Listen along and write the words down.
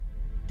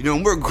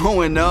When we're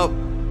growing up,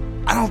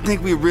 I don't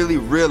think we really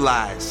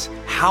realize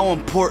how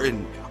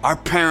important our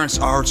parents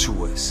are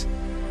to us,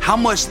 how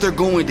much they're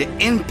going to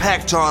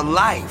impact our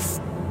life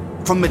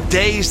from the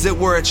days that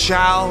we're a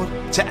child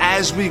to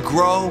as we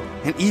grow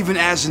and even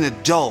as an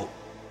adult.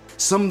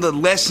 Some of the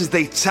lessons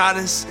they taught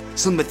us,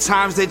 some of the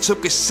times they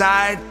took us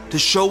aside to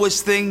show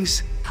us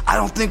things, I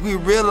don't think we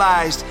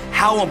realized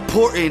how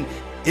important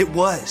it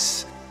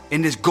was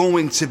and is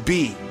going to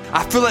be.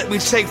 I feel like we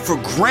take for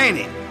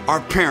granted our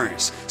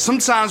parents.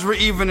 Sometimes we're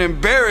even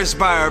embarrassed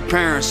by our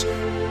parents,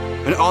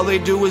 and all they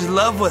do is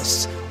love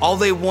us. All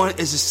they want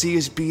is to see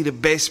us be the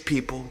best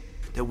people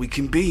that we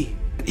can be.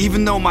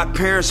 Even though my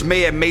parents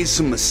may have made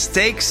some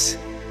mistakes,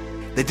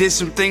 they did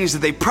some things that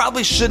they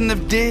probably shouldn't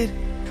have did,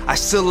 I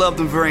still love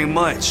them very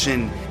much.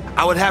 And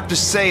I would have to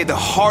say the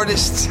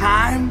hardest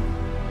time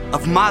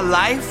of my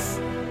life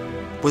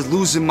was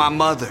losing my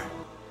mother.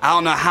 I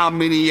don't know how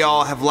many of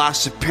y'all have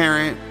lost a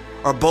parent,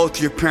 or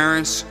both your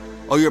parents,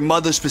 or your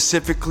mother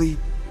specifically,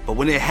 but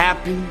when it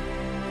happened,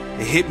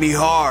 it hit me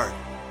hard.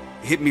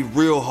 It hit me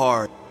real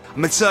hard. I'm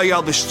gonna tell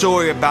y'all the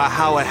story about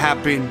how it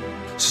happened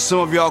so some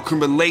of y'all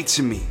can relate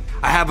to me.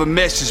 I have a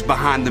message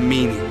behind the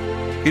meaning.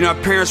 Our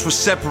parents were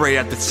separated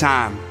at the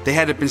time. They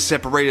hadn't been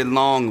separated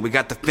long. We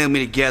got the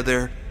family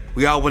together.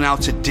 We all went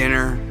out to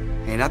dinner.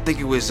 And I think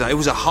it was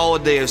a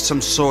holiday of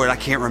some sort. I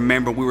can't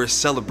remember. We were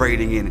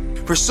celebrating, and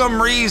for some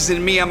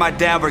reason, me and my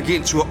dad were getting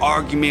into an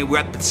argument. We're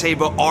at the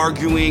table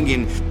arguing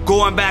and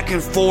going back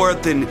and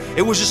forth, and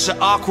it was just an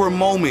awkward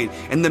moment.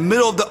 In the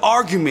middle of the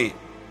argument,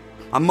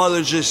 my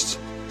mother just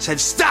said,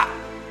 "Stop!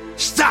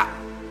 Stop!"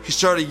 She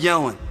started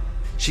yelling.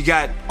 She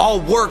got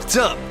all worked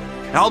up,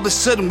 and all of a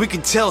sudden, we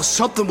could tell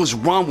something was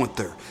wrong with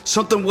her.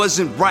 Something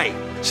wasn't right.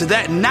 So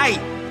that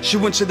night, she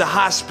went to the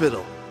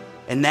hospital.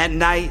 And that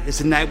night is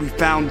the night we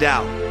found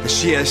out that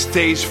she has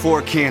stage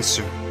 4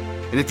 cancer.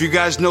 And if you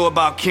guys know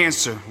about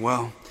cancer,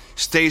 well,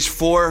 stage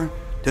 4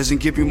 doesn't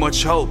give you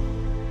much hope.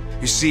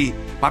 You see,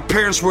 my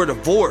parents were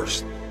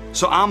divorced,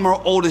 so I'm her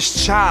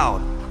oldest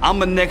child. I'm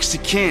the next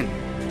of kin.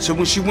 So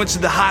when she went to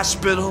the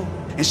hospital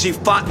and she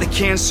fought the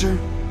cancer,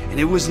 and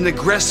it was an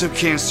aggressive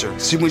cancer.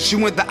 See, when she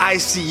went to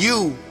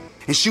ICU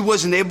and she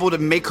wasn't able to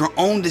make her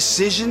own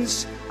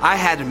decisions, I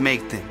had to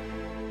make them.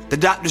 The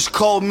doctors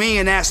called me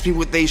and asked me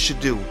what they should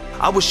do.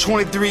 I was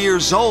 23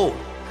 years old.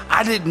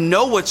 I didn't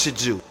know what to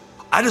do.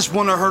 I just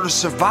wanted her to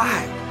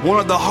survive. One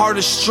of the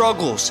hardest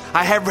struggles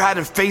I ever had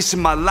to face in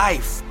my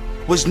life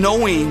was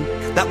knowing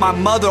that my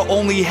mother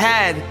only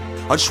had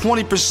a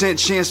 20%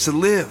 chance to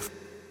live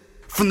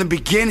from the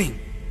beginning.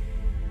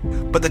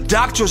 But the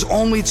doctors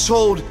only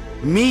told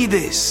me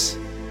this.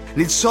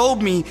 And he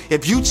told me,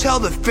 if you tell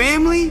the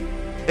family,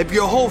 if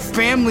your whole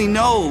family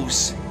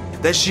knows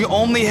that she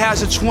only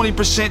has a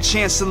 20%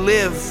 chance to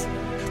live,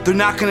 they're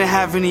not gonna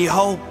have any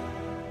hope.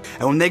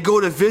 And when they go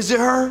to visit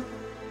her,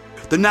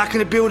 they're not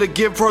gonna be able to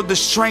give her the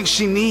strength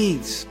she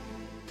needs.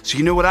 So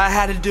you know what I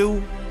had to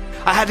do?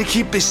 I had to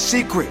keep this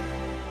secret.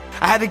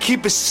 I had to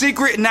keep it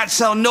secret and not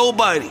tell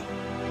nobody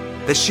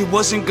that she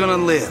wasn't gonna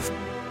live.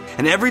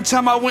 And every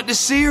time I went to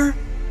see her,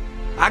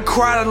 I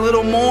cried a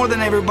little more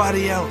than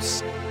everybody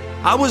else.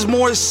 I was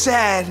more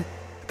sad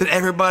than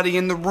everybody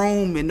in the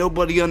room, and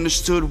nobody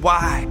understood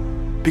why.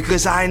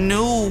 Because I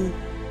knew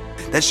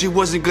that she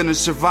wasn't gonna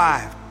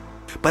survive.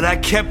 But I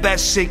kept that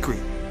secret.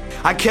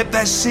 I kept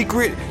that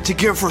secret to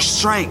give her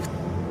strength.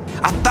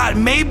 I thought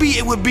maybe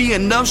it would be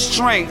enough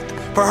strength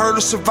for her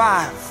to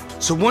survive.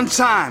 So one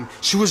time,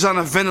 she was on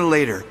a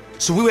ventilator.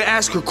 So we would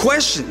ask her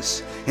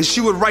questions, and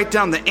she would write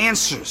down the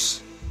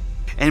answers.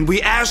 And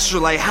we asked her,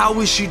 like, how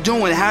is she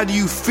doing? How do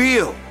you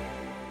feel?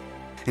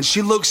 And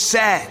she looked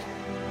sad.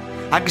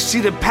 I could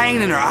see the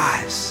pain in her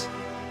eyes.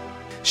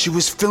 She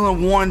was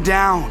feeling worn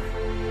down.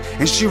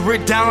 And she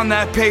wrote down on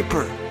that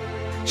paper,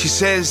 she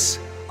says,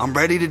 "I'm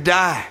ready to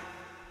die."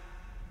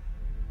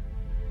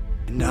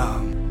 And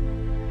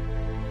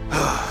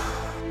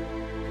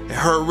it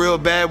hurt real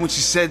bad when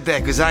she said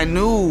that, because I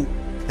knew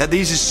that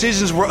these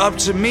decisions were up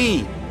to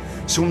me.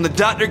 So when the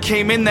doctor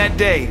came in that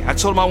day, I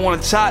told him I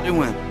want to talk to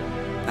him.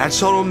 And I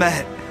told him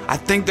that I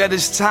think that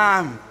it's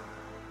time.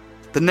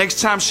 The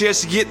next time she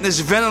has to get in this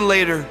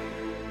ventilator,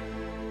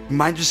 we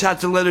might just have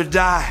to let her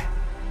die,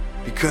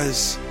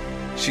 because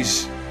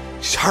she's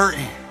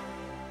hurting.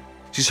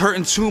 She's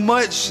hurting too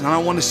much, and I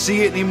don't want to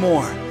see it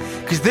anymore.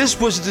 Because this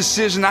was a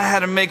decision I had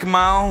to make on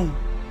my own.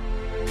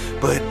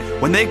 But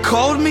when they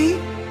called me,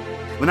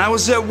 when I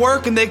was at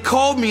work and they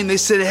called me and they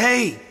said,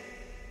 "Hey,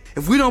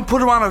 if we don't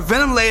put her on a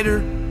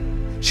ventilator,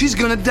 she's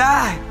gonna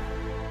die."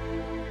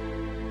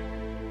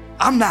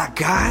 I'm not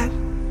God.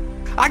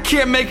 I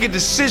can't make a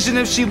decision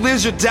if she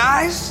lives or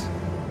dies.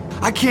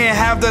 I can't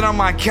have that on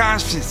my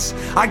conscience.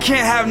 I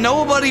can't have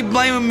nobody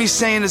blaming me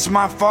saying it's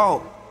my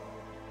fault.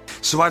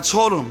 So I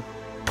told him,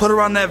 put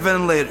her on that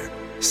ventilator,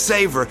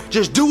 save her.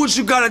 Just do what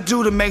you gotta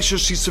do to make sure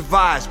she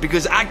survives,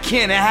 because I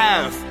can't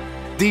have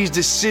these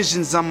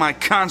decisions on my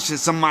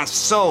conscience, on my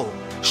soul.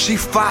 She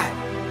fought,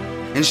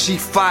 and she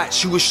fought.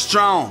 She was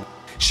strong.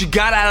 She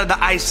got out of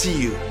the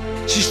ICU.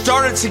 She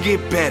started to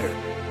get better.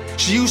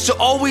 She used to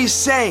always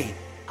say,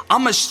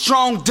 I'm a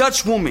strong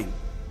Dutch woman.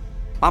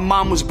 My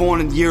mom was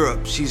born in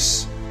Europe.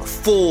 She's a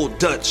full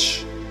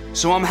Dutch,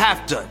 so I'm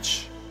half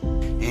Dutch.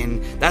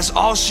 And that's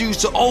all she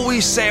used to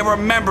always say. I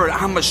remembered,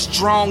 I'm a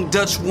strong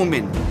Dutch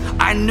woman.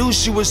 I knew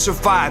she would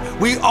survive.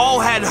 We all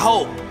had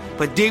hope,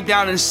 but deep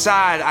down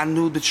inside, I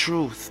knew the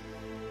truth.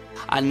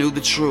 I knew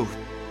the truth.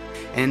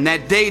 And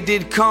that day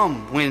did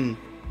come when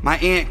my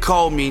aunt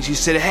called me and she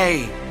said,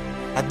 hey,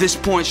 at this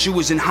point she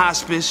was in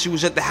hospice, she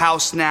was at the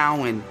house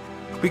now, and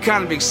we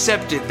kind of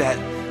accepted that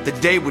the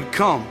day would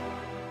come.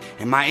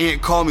 And my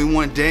aunt called me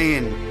one day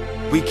and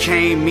we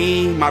came,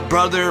 me, my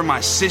brother, my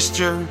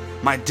sister,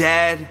 my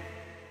dad,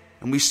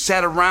 and we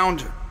sat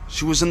around her.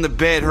 She was in the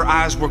bed, her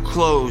eyes were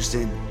closed,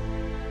 and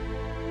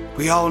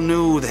we all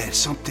knew that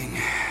something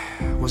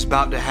was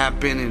about to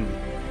happen. And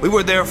we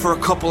were there for a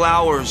couple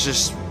hours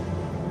just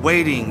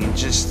waiting, and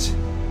just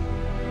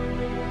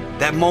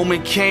that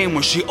moment came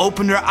when she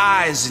opened her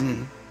eyes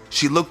and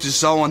she looked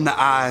us all in the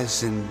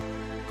eyes. And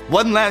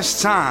one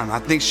last time, I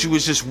think she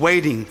was just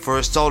waiting for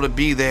us all to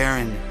be there,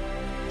 and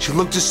she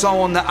looked us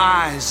all in the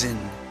eyes, and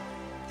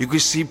you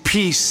could see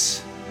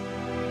peace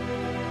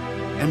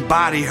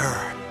embody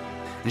her.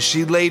 And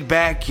she laid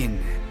back and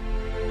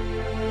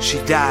she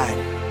died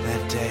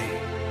that day.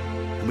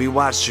 And we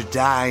watched her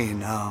die,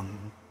 and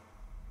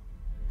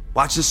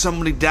watching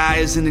somebody die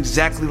isn't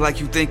exactly like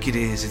you think it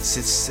is. It's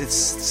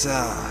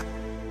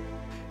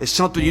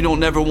something you don't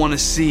never want to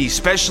see,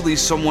 especially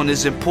someone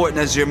as important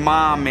as your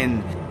mom.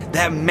 And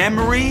that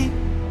memory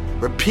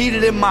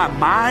repeated in my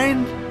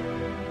mind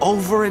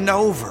over and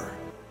over,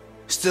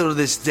 still to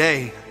this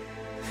day.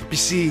 You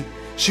see,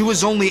 she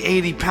was only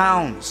 80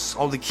 pounds,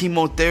 all the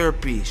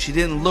chemotherapy. She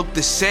didn't look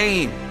the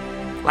same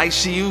like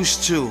she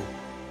used to.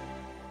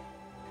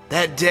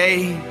 That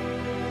day,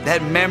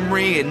 that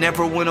memory, it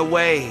never went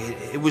away.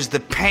 It was the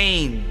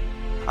pain,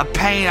 a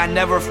pain I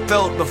never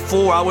felt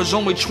before. I was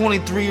only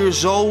 23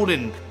 years old,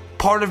 and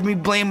part of me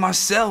blamed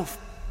myself.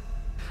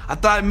 I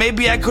thought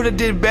maybe I could have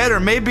did better.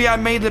 Maybe I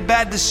made the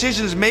bad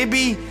decisions.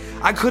 Maybe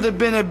I could have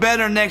been a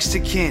better next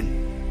of kin.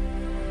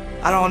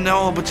 I don't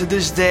know, but to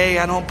this day,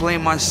 I don't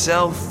blame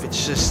myself.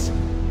 It's just,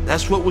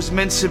 that's what was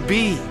meant to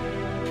be.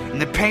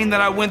 And the pain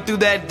that I went through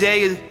that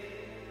day,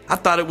 I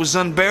thought it was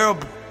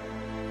unbearable.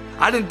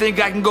 I didn't think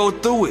I can go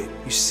through it.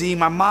 You see,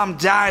 my mom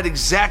died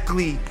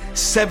exactly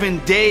 7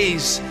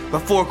 days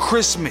before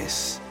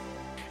Christmas.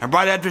 And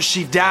right after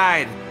she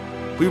died,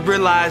 we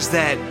realized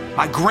that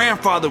my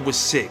grandfather was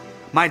sick.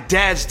 My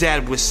dad's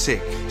dad was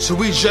sick. So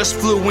we just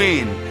flew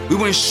in. We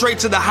went straight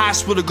to the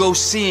hospital to go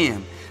see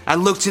him. I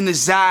looked in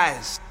his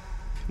eyes.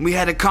 We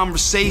had a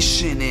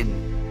conversation,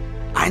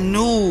 and I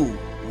knew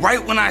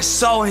right when I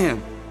saw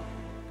him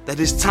that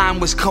his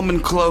time was coming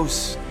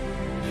close.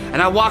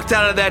 And I walked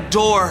out of that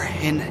door,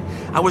 and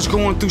I was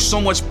going through so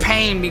much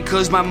pain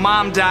because my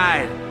mom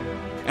died.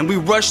 And we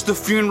rushed the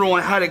funeral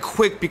and had it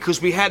quick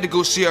because we had to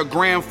go see our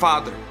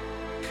grandfather.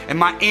 And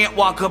my aunt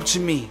walked up to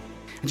me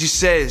and she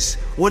says,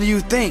 "What do you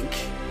think?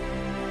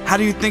 How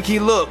do you think he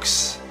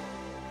looks?"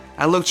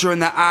 I looked her in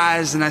the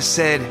eyes and I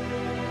said,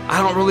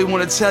 "I don't really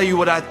want to tell you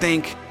what I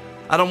think.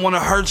 I don't want to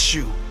hurt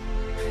you."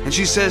 And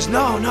she says,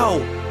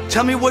 no,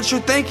 tell me what you're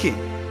thinking."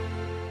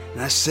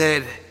 And I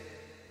said,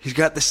 "He's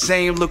got the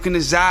same look in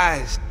his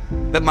eyes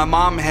that my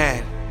mom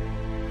had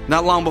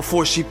not long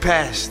before she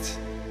passed."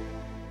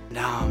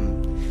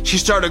 She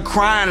started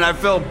crying and I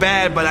felt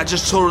bad, but I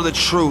just told her the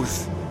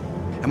truth.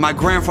 And my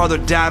grandfather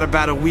died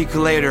about a week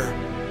later,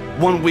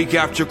 1 week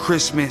after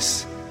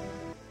Christmas.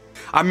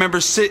 I remember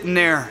sitting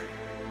there.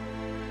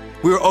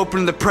 We were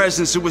opening the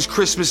presents. It was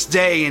Christmas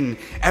Day, and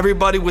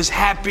everybody was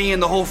happy,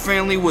 and the whole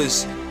family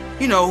was,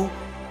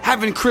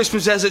 having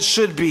Christmas as it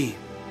should be.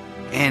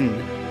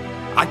 And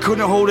I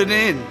couldn't hold it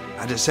in.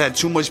 I just had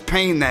too much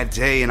pain that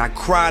day, and I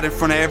cried in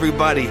front of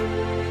everybody.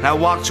 And I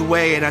walked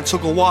away, and I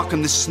took a walk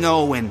in the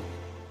snow, and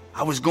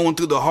I was going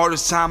through the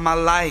hardest time of my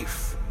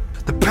life.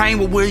 The pain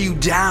will wear you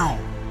down.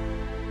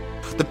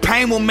 The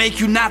pain will make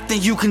you not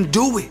think you can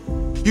do it.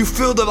 You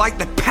feel like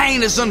the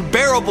pain is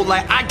unbearable,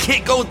 like I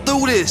can't go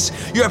through this.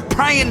 You're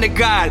praying to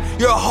God.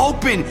 You're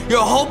hoping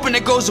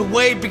it goes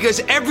away,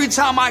 because every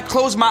time I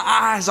closed my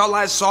eyes, all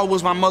I saw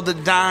was my mother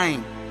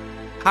dying.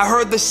 I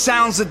heard the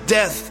sounds of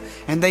death,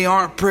 and they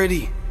aren't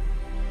pretty.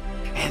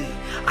 And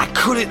I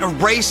couldn't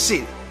erase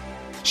it.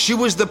 She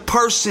was the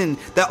person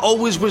that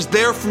always was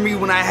there for me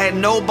when I had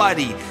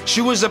nobody.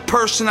 She was the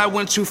person I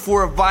went to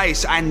for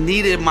advice. I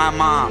needed my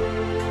mom.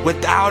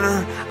 Without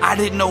her, I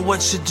didn't know what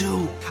to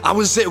do. I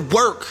was at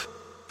work,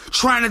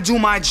 trying to do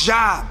my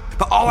job,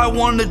 but all I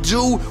wanted to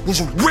do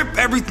was rip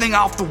everything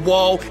off the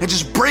wall and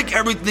just break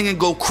everything and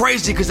go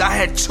crazy, because I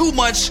had too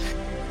much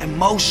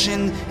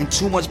emotion and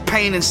too much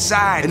pain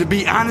inside. And to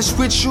be honest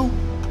with you,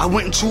 I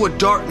went into a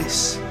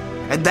darkness.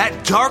 And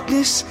that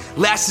darkness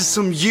lasted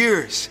some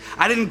years.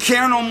 I didn't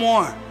care no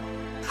more.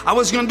 I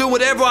was gonna do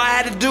whatever I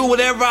had to do,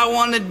 whatever I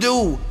wanted to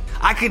do.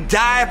 I could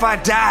die if I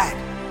died.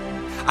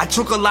 I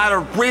took a lot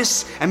of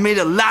risks and made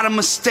a lot of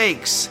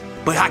mistakes.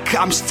 But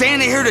I'm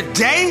standing here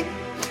today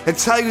to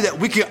tell you that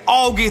we can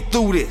all get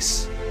through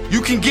this.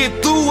 You can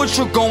get through what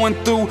you're going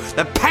through.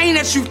 The pain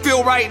that you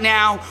feel right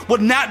now will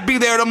not be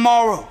there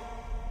tomorrow.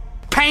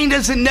 Pain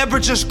doesn't never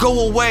just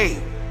go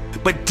away.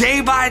 But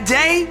day by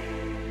day,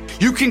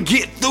 you can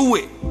get through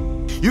it.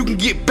 You can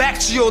get back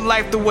to your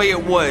life the way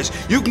it was.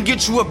 You can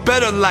get you a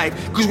better life.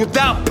 Because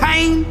without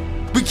pain,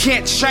 we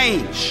can't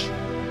change.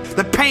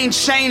 The pain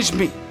changed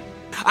me.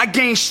 I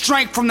gained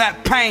strength from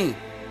that pain.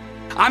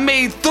 I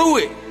made through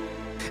it.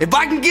 If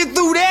I can get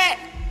through that,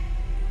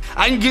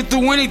 I can get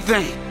through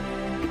anything.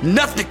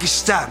 Nothing can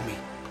stop me.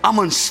 I'm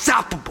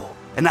unstoppable.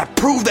 And I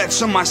proved that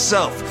to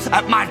myself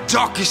at my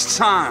darkest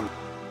time.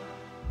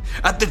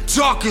 At the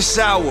darkest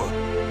hour,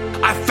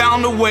 I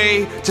found a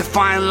way to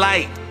find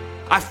light.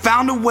 I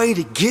found a way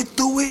to get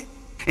through it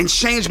and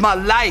change my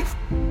life.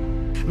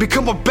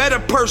 Become a better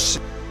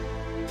person.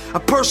 A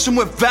person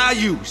with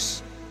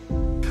values.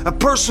 A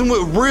person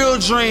with real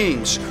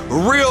dreams,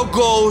 real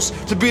goals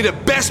to be the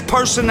best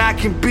person I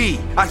can be.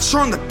 I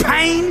turn the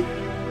pain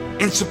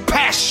into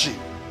passion.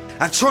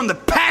 I turn the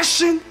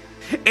passion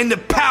into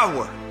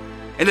power.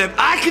 And if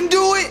I can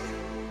do it,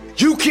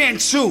 you can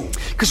too.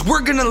 Because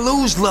we're gonna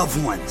lose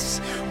loved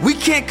ones. We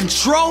can't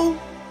control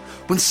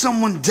when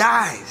someone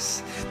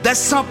dies. That's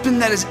something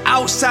that is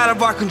outside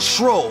of our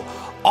control.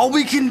 All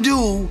we can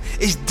do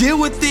is deal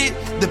with it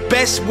the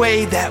best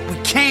way that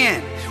we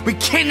can. We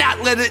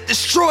cannot let it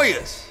destroy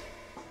us.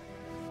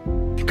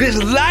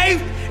 Because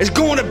life is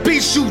going to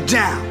beat you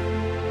down.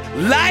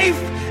 Life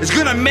is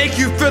going to make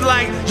you feel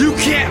like you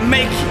can't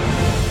make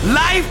it.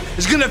 Life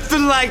is going to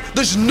feel like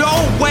there's no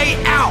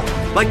way out.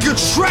 Like you're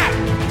trapped.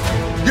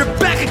 You're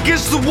back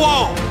against the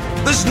wall.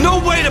 There's no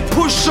way to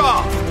push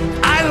off.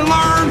 I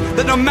learned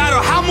that no matter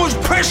how much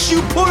pressure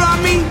you put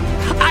on me,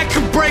 I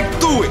can break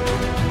through it.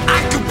 I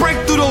can break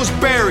through those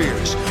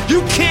barriers.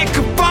 You can't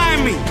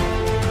confine me.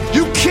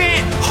 You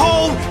can't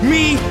hold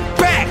me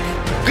back.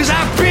 Because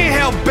I've been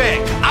held back.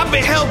 I've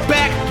been held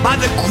back by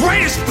the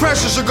greatest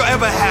pressures you're gonna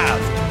ever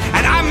have.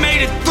 And I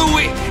made it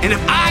through it. And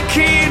if I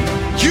can,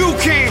 you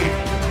can.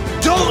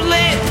 Don't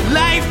let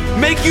life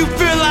make you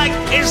feel like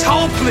it's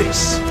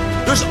hopeless.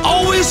 There's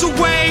always a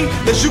way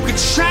that you can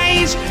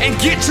change and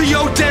get to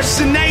your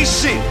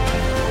destination.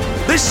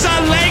 This is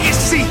our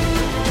legacy.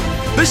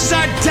 This is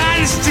our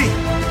dynasty.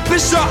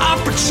 This is our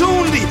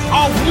opportunity,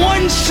 our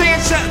one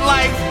chance at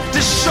life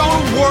to show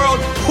the world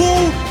who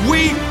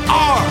we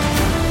are.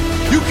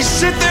 You can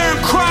sit there and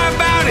cry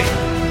about it.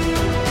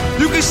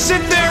 You can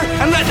sit there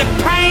and let the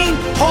pain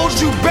hold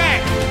you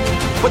back.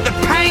 But the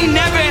pain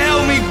never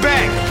held me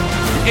back.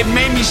 It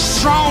made me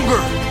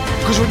stronger.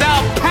 Because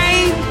without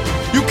pain,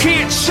 you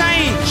can't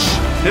change.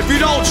 If you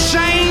don't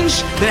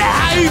change, then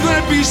how are you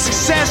going to be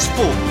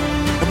successful?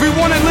 If we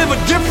want to live a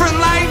different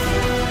life,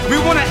 if we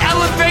want to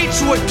elevate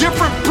to a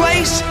different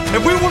place,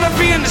 if we want to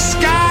be in the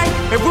sky,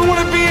 if we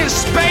want to be in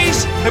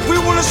space, if we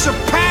want to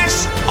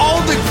surpass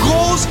all the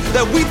goals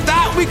that we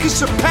thought we could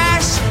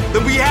surpass,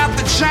 then we have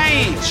to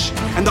change.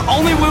 And the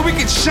only way we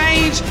can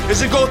change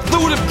is to go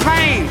through the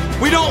pain.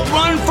 We don't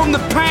run from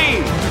the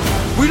pain.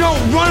 We don't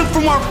run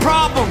from our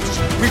problems.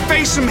 We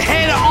face them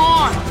head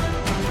on.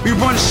 We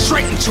run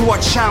straight into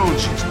our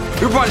challenges.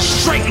 We run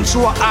straight into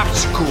our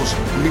obstacles,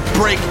 and we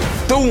break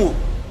through them.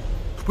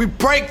 We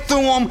break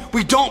through them,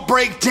 we don't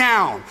break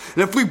down.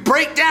 And if we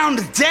break down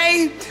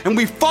today and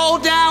we fall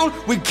down,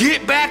 we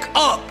get back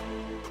up.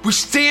 We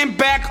stand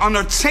back on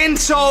our 10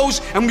 toes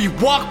and we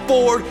walk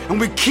forward and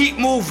we keep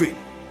moving.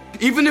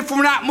 Even if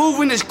we're not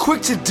moving as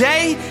quick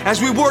today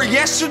as we were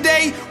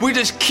yesterday, we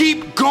just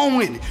keep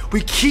going.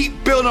 We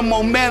keep building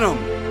momentum.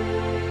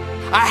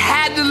 I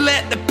had to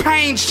let the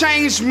pain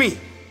change me.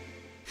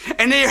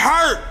 And it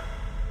hurt.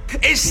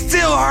 It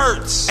still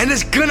hurts. And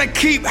it's gonna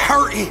keep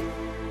hurting.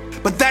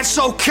 But that's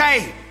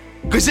okay,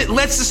 because it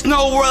lets us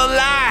know we're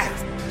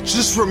alive.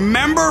 Just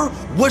remember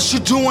what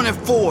you're doing it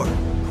for.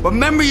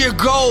 Remember your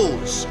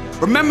goals.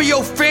 Remember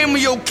your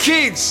family, your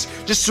kids.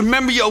 Just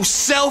remember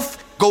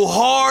yourself, go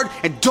hard,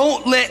 and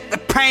don't let the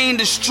pain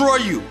destroy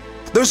you.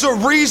 There's a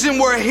reason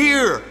we're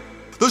here.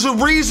 There's a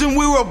reason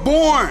we were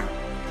born.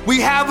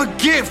 We have a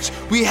gift.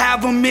 We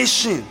have a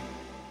mission.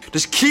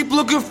 Just keep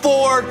looking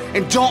forward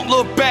and don't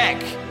look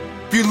back.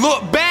 If you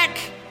look back,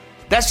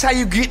 that's how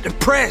you get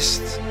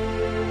depressed.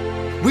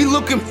 We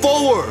looking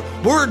forward.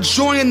 We're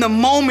enjoying the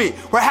moment.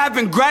 We're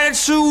having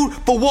gratitude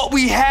for what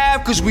we have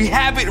because we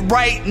have it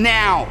right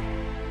now.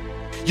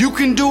 You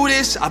can do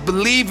this. I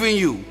believe in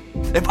you.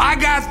 If I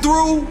got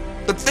through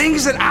the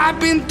things that I've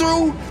been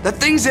through, the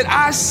things that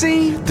I've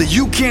seen, then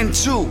you can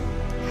too.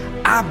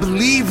 I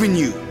believe in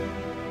you.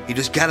 You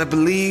just gotta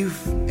believe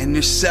in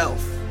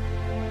yourself.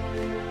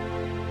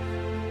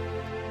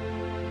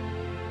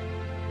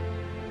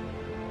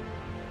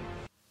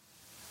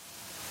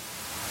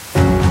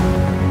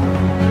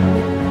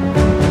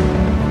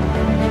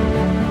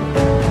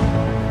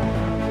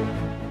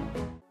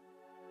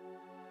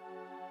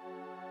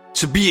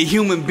 To be a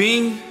human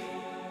being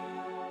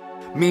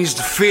means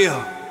to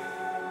feel.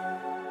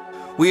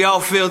 We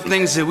all feel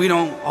things that we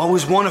don't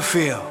always want to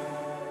feel.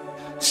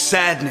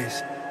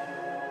 Sadness,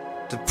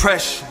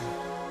 depression,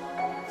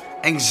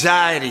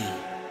 anxiety,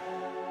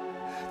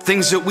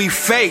 things that we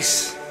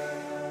face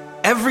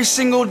every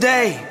single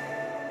day.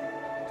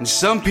 And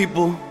some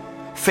people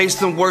face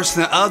them worse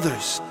than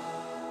others.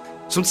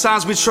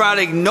 Sometimes we try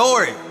to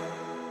ignore it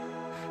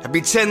and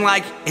pretend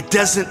like it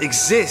doesn't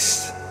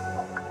exist.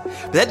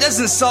 But that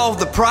doesn't solve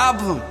the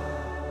problem.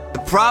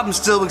 The problem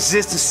still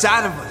exists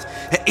inside of us.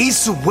 It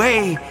eats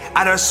away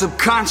at our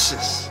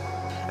subconscious,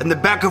 in the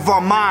back of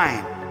our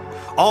mind,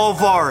 all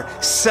of our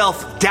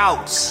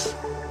self-doubts,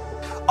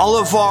 all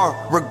of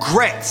our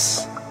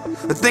regrets,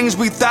 the things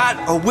we thought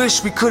or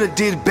wish we could have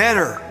did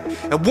better.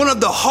 And one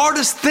of the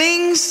hardest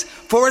things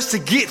for us to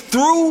get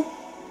through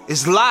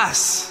is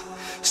loss.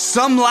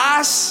 Some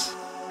loss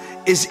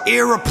is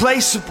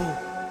irreplaceable.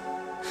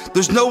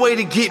 There's no way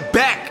to get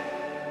back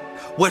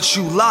what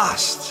you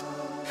lost.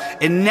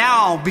 And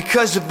now,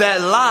 because of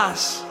that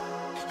loss,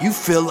 you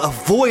feel a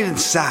void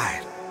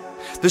inside.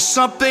 There's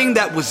something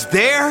that was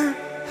there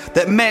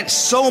that meant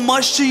so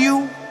much to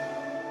you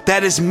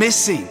that is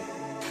missing.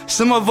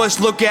 Some of us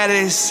look at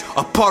it as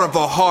a part of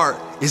our heart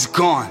is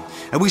gone.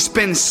 And we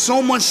spend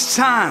so much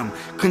time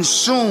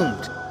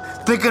consumed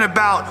thinking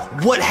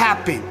about what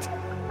happened,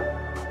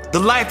 the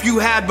life you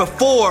had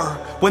before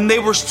when they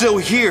were still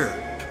here.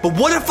 But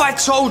what if I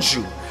told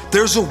you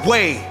there's a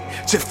way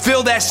to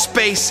fill that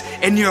space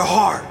in your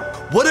heart?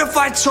 What if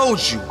I told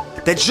you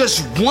that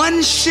just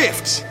one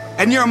shift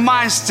in your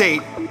mind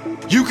state,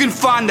 you can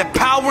find the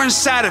power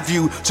inside of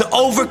you to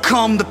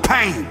overcome the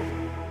pain?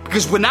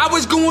 Because when I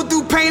was going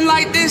through pain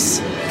like this,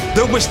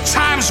 there was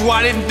times where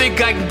I didn't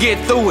think I could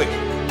get through it.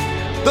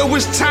 There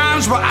was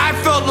times where I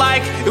felt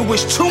like it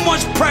was too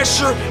much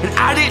pressure and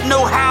I didn't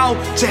know how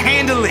to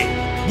handle it.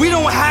 We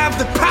don't have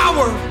the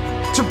power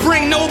to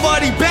bring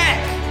nobody back.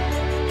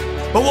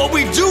 But what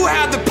we do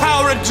have the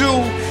power to do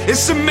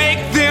is to make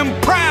them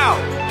proud.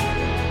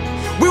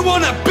 We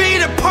want to be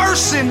the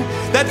person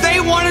that they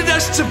wanted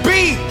us to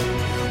be.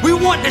 We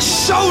want to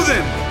show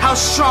them how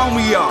strong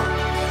we are.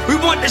 We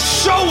want to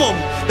show them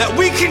that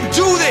we can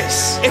do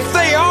this. If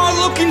they are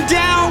looking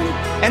down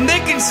and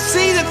they can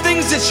see the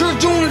things that you're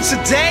doing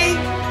today,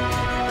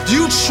 do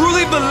you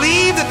truly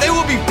believe that they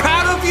will be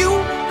proud of you?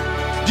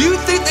 Do you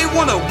think they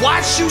want to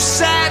watch you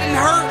sad and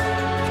hurt?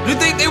 Do you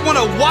think they want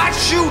to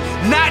watch you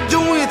not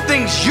doing the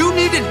things you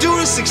need to do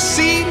to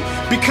succeed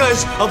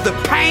because of the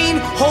pain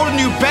holding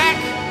you back?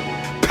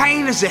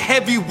 Pain is a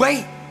heavy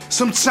weight.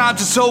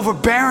 Sometimes it's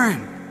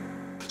overbearing.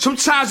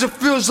 Sometimes it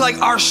feels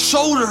like our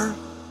shoulder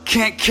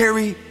can't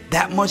carry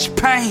that much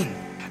pain.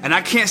 And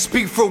I can't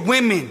speak for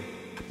women,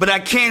 but I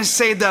can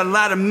say that a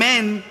lot of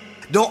men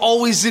don't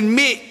always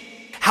admit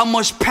how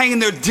much pain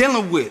they're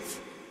dealing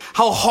with,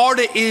 how hard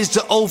it is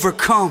to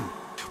overcome.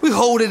 We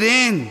hold it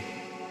in.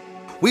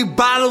 We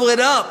bottle it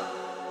up.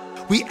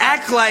 We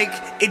act like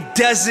it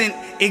doesn't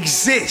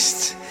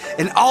exist.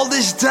 And all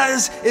this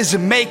does is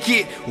make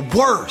it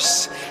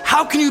worse.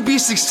 How can you be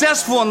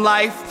successful in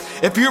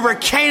life if you're a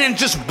cannon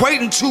just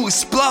waiting to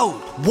explode?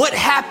 What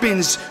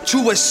happens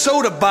to a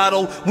soda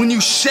bottle when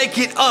you shake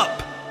it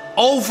up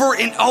over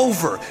and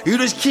over? You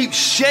just keep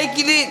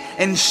shaking it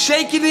and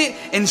shaking it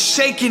and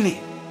shaking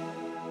it.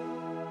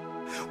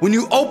 When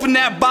you open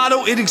that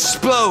bottle, it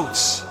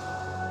explodes.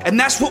 And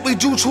that's what we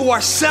do to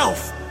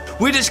ourselves.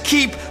 We just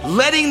keep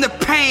letting the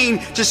pain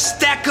just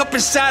stack up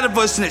inside of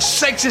us, and it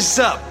shakes us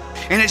up,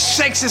 and it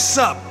shakes us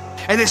up,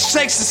 and it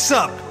shakes us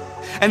up.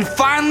 And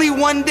finally,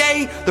 one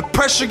day, the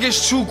pressure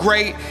gets too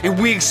great and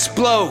we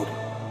explode.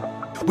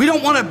 We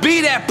don't want to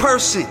be that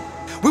person.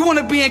 We want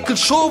to be in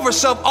control of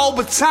ourselves all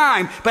the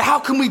time. But how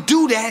can we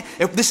do that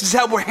if this is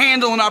how we're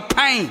handling our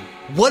pain?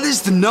 What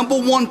is the number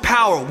one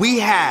power we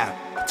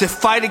have to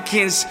fight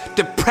against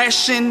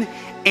depression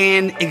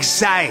and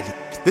anxiety?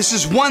 This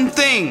is one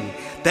thing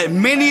that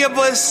many of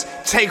us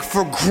take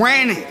for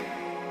granted.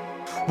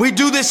 We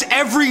do this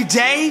every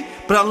day,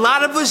 but a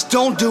lot of us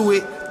don't do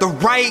it the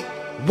right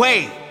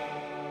way.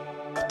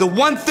 The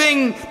one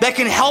thing that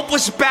can help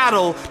us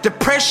battle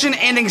depression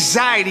and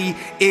anxiety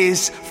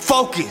is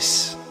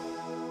focus.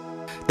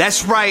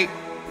 That's right,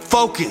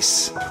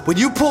 focus. When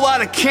you pull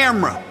out a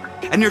camera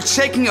and you're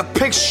taking a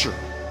picture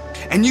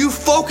and you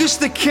focus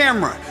the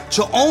camera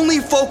to only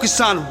focus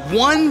on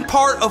one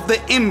part of the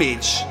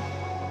image,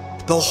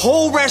 the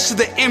whole rest of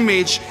the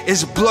image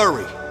is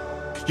blurry.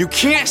 You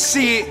can't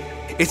see it.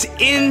 It's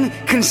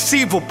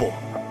inconceivable.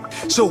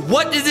 So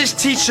what does this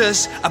teach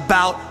us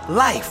about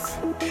life?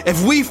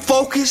 If we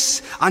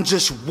focus on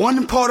just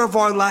one part of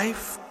our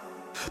life,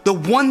 the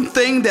one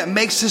thing that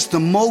makes us the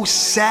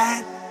most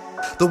sad,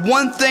 the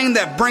one thing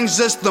that brings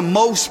us the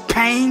most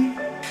pain,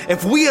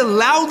 if we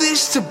allow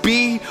this to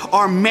be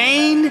our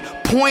main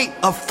point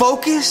of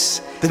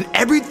focus, then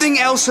everything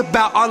else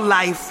about our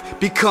life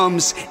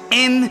becomes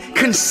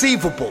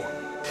inconceivable.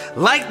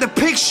 Like the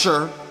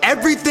picture,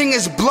 everything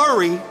is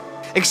blurry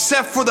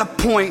except for the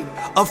point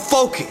of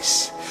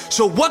focus.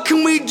 So what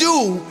can we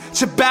do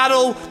to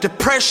battle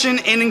depression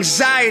and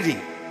anxiety?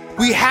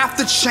 We have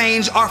to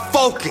change our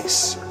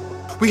focus.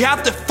 We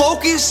have to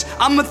focus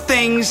on the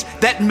things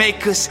that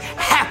make us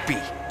happy.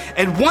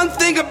 And one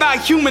thing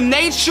about human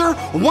nature,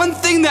 one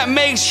thing that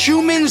makes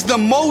humans the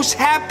most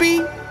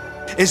happy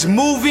is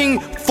moving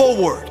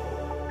forward,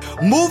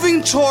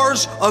 moving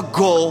towards a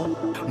goal,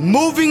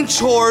 moving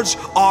towards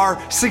our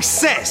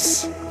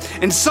success.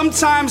 And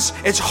sometimes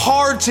it's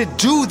hard to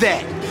do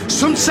that.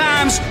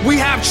 Sometimes we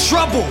have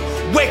trouble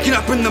waking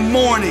up in the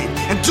morning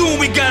and doing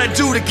what we gotta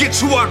do to get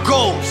to our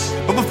goals.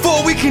 But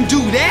before we can do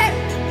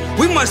that,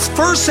 we must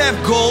first have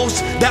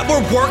goals that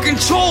we're working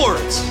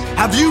towards.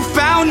 Have you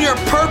found your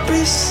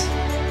purpose?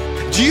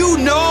 Do you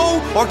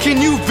know or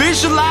can you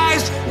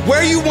visualize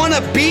where you want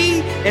to be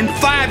in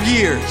 5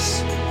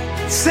 years,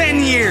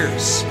 10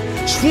 years,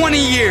 20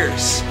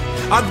 years?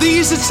 Are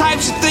these the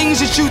types of things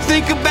that you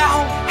think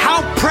about? How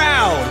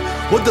proud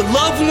would the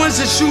loved ones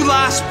that you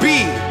lost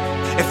be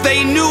if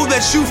they knew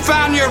that you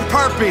found your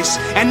purpose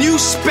and you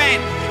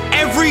spent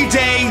every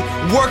day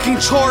working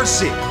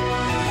towards it?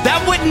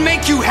 That wouldn't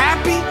make you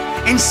happy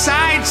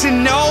inside to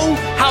know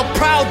how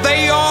proud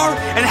they are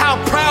and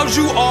how proud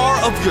you are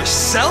of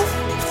yourself?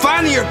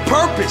 Finding your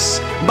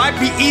purpose might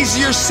be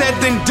easier said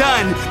than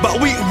done, but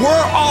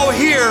we're all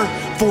here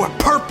for a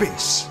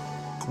purpose.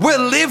 We're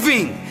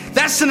living.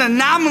 That's an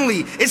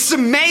anomaly. It's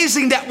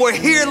amazing that we're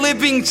here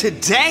living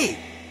today.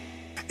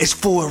 It's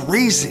for a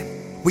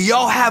reason. We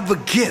all have a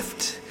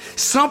gift,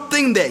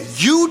 something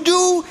that you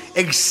do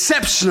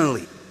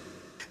exceptionally,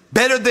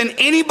 better than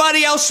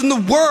anybody else in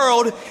the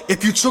world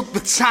if you took the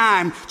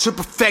time to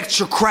perfect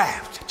your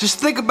craft. Just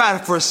think about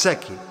it for a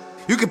second.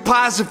 You can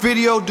pause the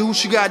video, do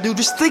what you gotta do.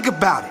 Just think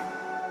about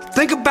it.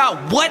 Think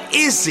about what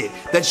is it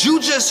that you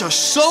just are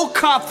so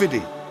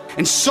confident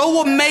and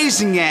so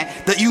amazing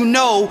at that you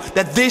know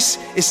that this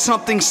is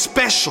something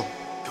special.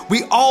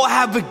 We all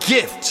have a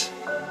gift.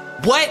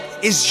 What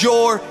is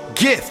your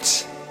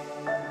gift?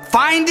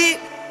 Find it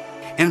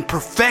and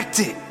perfect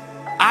it.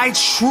 I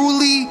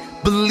truly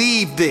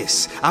believe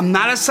this. I'm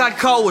not a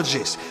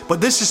psychologist,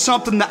 but this is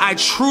something that I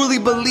truly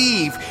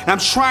believe, and I'm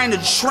trying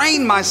to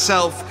train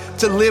myself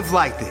to live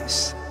like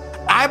this.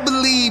 I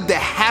believe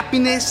that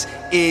happiness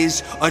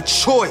is a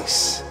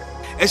choice.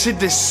 It's a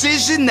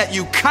decision that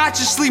you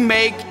consciously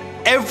make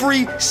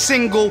every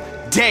single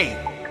day.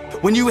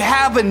 When you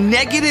have a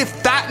negative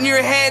thought in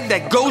your head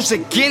that goes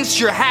against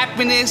your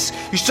happiness,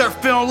 you start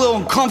feeling a little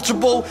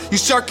uncomfortable, you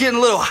start getting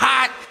a little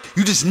hot,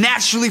 you just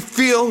naturally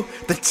feel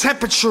the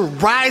temperature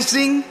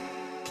rising.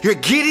 You're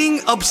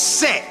getting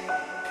upset.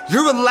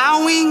 You're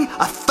allowing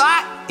a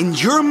thought in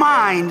your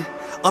mind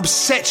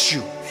upset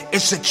you.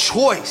 It's a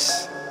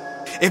choice.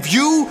 If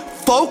you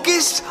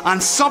focus on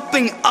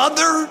something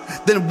other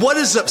than what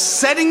is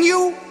upsetting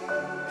you,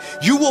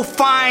 you will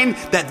find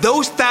that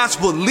those thoughts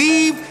will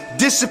leave,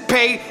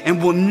 dissipate,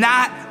 and will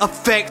not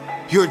affect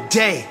your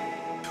day.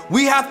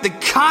 We have to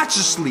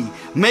consciously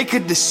make a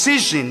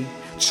decision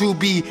to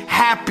be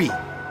happy.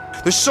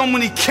 There's so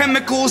many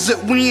chemicals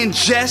that we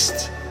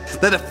ingest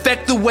that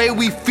affect the way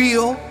we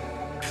feel.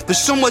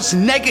 There's so much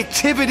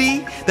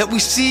negativity that we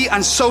see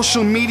on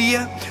social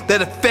media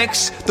that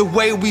affects the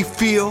way we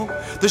feel.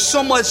 There's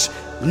so much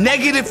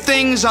negative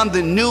things on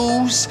the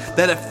news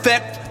that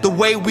affect the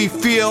way we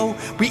feel.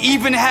 We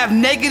even have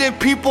negative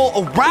people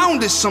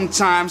around us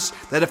sometimes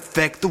that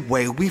affect the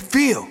way we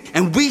feel.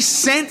 And we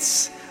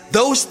sense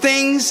those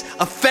things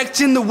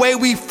affecting the way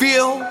we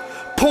feel,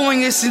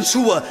 pulling us into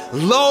a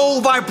low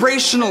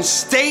vibrational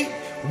state.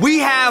 We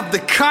have the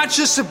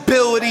conscious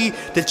ability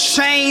to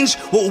change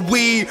what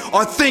we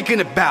are thinking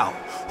about.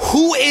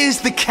 Who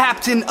is the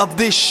captain of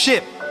this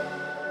ship?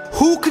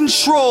 Who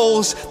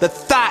controls the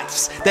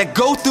thoughts that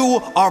go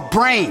through our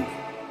brain?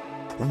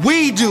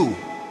 We do.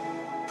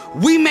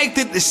 We make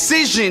the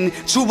decision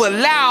to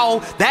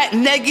allow that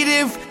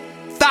negative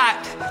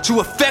thought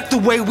to affect the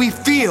way we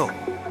feel.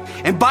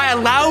 And by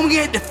allowing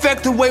it to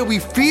affect the way we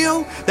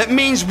feel, that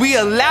means we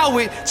allow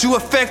it to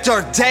affect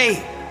our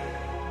day.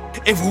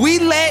 If we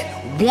let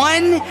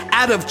 1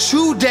 out of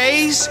 2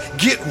 days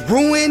get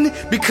ruined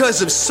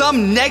because of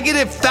some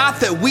negative thought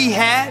that we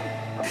had,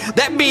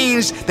 that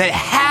means that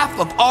half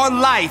of our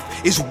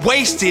life is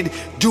wasted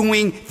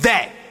doing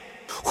that.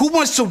 Who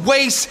wants to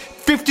waste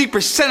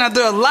 50% of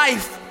their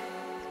life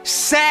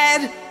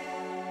sad,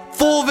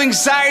 full of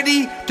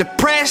anxiety,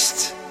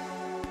 depressed,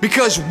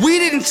 because we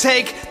didn't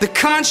take the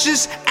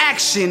conscious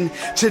action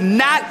to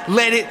not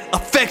let it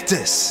affect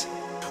us?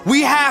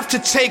 We have to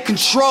take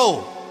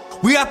control.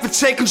 We have to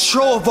take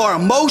control of our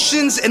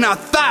emotions and our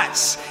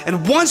thoughts.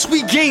 And once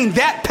we gain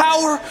that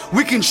power,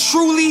 we can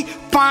truly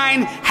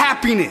find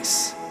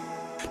happiness.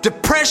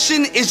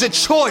 Depression is a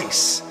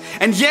choice.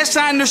 And yes,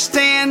 I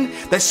understand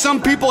that some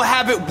people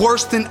have it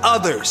worse than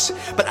others.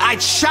 But I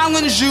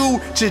challenge you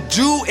to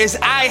do as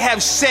I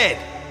have said.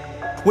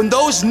 When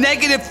those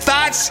negative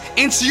thoughts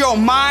enter your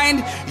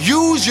mind,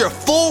 use your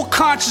full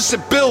conscious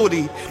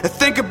ability to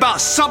think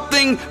about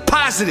something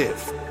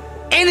positive.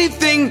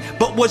 Anything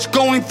but what's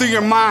going through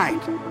your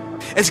mind.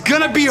 It's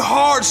gonna be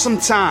hard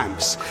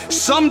sometimes.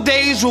 Some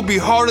days will be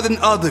harder than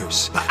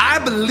others. But I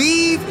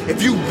believe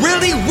if you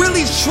really,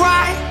 really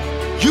try,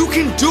 you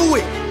can do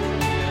it.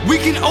 We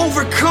can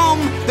overcome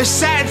the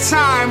sad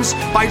times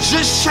by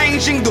just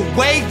changing the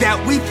way that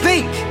we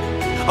think.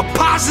 A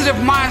positive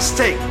mind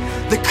state.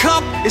 The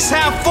cup is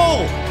half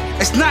full.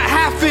 It's not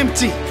half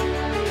empty.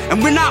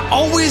 And we're not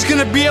always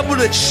gonna be able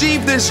to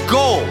achieve this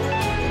goal.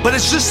 But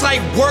it's just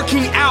like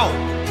working out.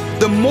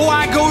 The more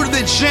I go to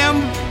the gym,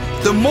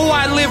 the more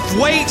I lift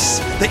weights,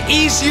 the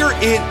easier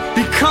it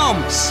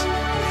becomes.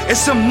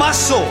 It's a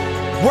muscle,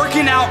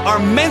 working out our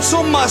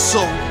mental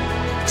muscle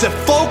to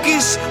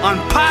focus on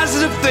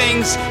positive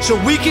things so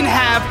we can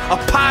have a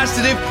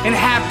positive and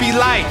happy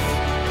life.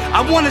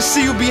 I want to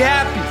see you be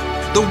happy.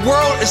 The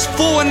world is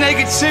full of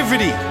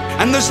negativity,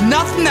 and there's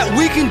nothing that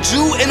we can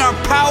do in our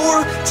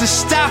power to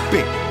stop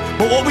it.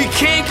 But what we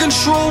can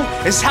control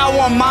is how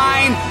our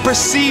mind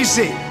perceives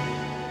it,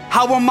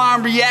 how our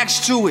mind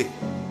reacts to it.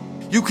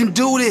 You can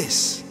do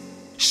this.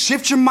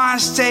 Shift your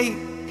mind state,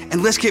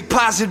 and let's get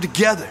positive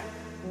together.